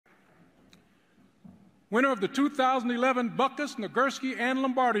winner of the 2011 Butkus, Nagurski, and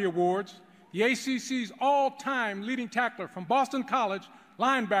Lombardi Awards, the ACC's all-time leading tackler from Boston College,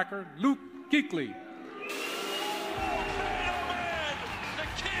 linebacker Luke Kuechly. The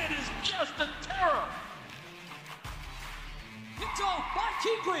kid is just a terror. Picked off by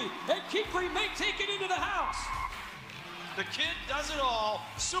Kuechly, and Kuechly may take it into the house. The kid does it all.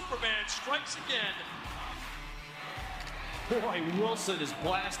 Superman strikes again. Boy, Wilson is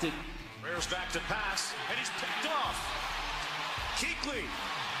blasted. Bears back to pass, and he's picked off. Kuechly,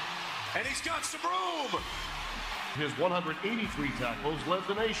 and he's got some room. His 183 tackles led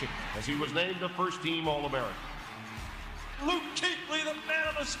the nation as he was named the first-team All-American. Luke Kuechly, the man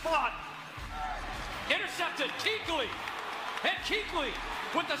on the spot. Intercepted, Kuechly. And Kuechly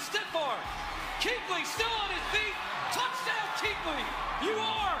with the stiff arm. Kuechly still on his feet. Touchdown, Kuechly. You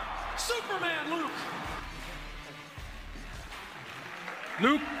are Superman, Luke.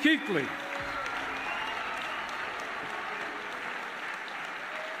 Luke Kuechly.